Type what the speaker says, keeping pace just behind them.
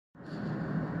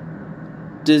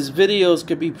This videos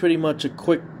could be pretty much a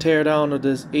quick teardown of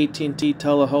this AT&T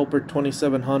Telehelper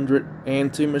 2700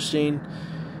 answering machine,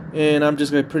 and I'm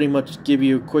just going to pretty much give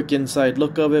you a quick inside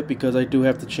look of it because I do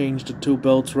have to change the two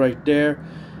belts right there,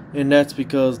 and that's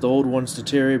because the old one's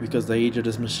deteriorated because of the age of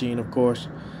this machine, of course.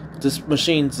 This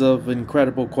machine's of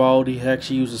incredible quality. It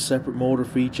actually uses a separate motor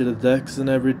for each of the decks and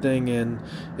everything, and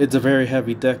it's a very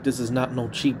heavy deck. This is not no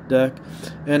cheap deck,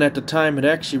 and at the time it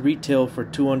actually retailed for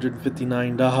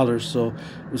 $259, so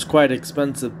it was quite an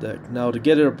expensive deck. Now to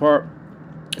get it apart,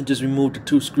 just remove the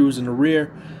two screws in the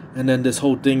rear, and then this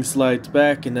whole thing slides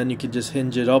back, and then you can just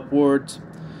hinge it upwards.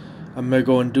 I'm going to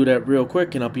go and do that real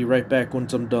quick, and I'll be right back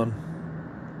once I'm done.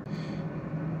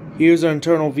 Here's our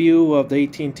internal view of the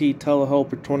AT&T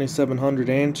Telehelper 2700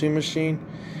 answering machine.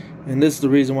 And this is the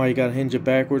reason why you got to hinge it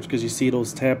backwards, because you see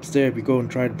those tabs there. If you go and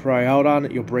try to pry out on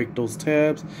it, you'll break those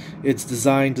tabs. It's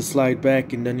designed to slide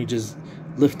back, and then you just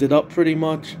lift it up pretty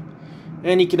much.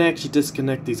 And you can actually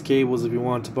disconnect these cables if you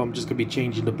want to, but I'm just going to be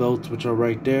changing the belts, which are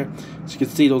right there. So you can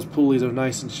see those pulleys are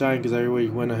nice and shiny because I already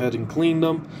went ahead and cleaned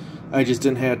them. I just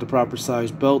didn't have the proper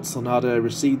size belts, so now that I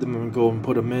received them, I'm going to go and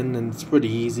put them in, and it's pretty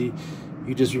easy.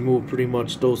 You just remove pretty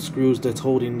much those screws that's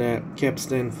holding that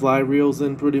capstan fly reels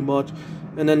in pretty much,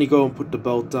 and then you go and put the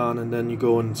belt on, and then you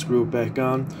go and screw it back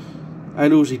on. I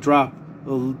usually drop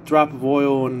a drop of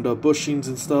oil on the bushings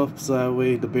and stuff, so that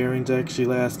way the bearings actually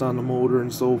last on the motor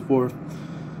and so forth.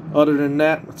 Other than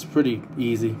that, it's pretty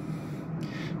easy.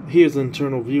 Here's the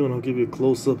internal view, and I'll give you a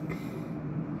close-up,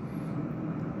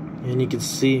 and you can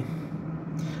see,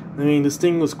 I mean, this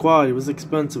thing was quality. It was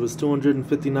expensive. It was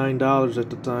 $259 at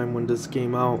the time when this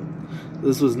came out.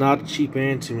 This was not a cheap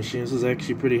answering machine. This was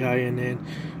actually a pretty high-end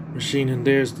machine. And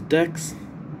there's the decks.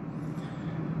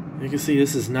 You can see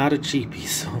this is not a cheapie.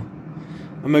 So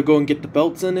I'm going to go and get the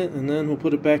belts in it, and then we'll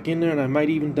put it back in there, and I might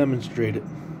even demonstrate it.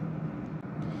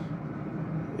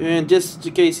 And just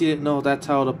in case you didn't know, that's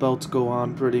how the belts go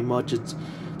on pretty much.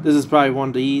 This is probably one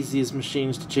of the easiest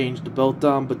machines to change the belt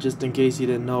on, but just in case you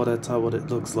didn't know, that's how it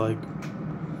looks like.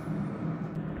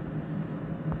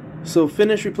 So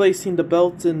finish replacing the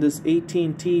belts in this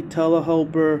AT&T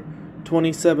Telehelper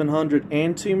 2700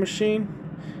 answering machine.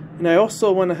 And I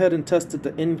also went ahead and tested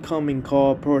the incoming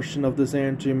call portion of this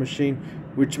answering machine,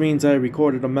 which means I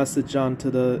recorded a message onto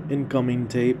the incoming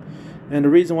tape. And the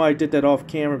reason why I did that off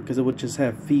camera, because it would just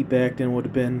have feedback and it would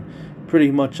have been pretty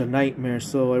much a nightmare,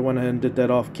 so I went ahead and did that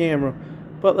off camera.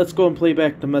 But let's go and play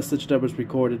back the message that was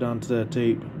recorded onto that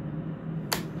tape.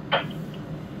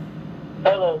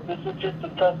 Hello, this is just a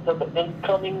test of the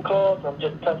incoming calls. I'm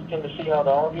just testing to see how the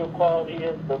audio quality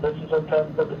is, so this is a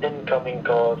test of the incoming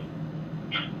calls.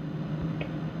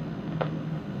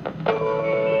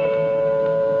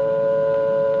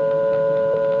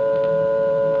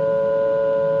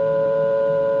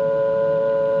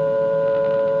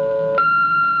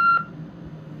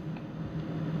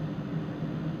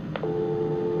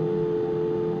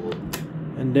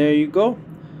 And there you go.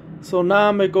 So now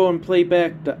I'm going to go and play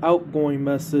back the outgoing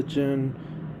message, and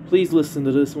please listen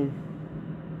to this one.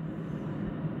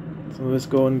 So let's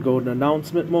go and go to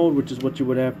announcement mode, which is what you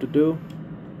would have to do.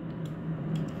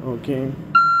 Okay.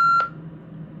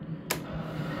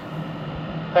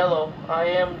 Hello, I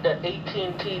am the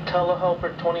AT&T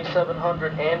Telehelper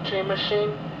 2700 answering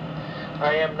machine.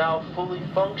 I am now fully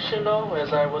functional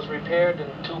as I was repaired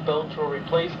and two belts were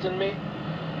replaced in me.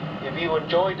 If you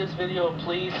enjoyed this video,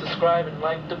 please subscribe and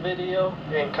like the video,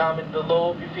 and comment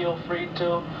below if you feel free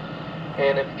to.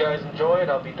 And if you guys enjoy it,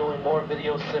 I'll be doing more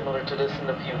videos similar to this in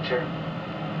the future.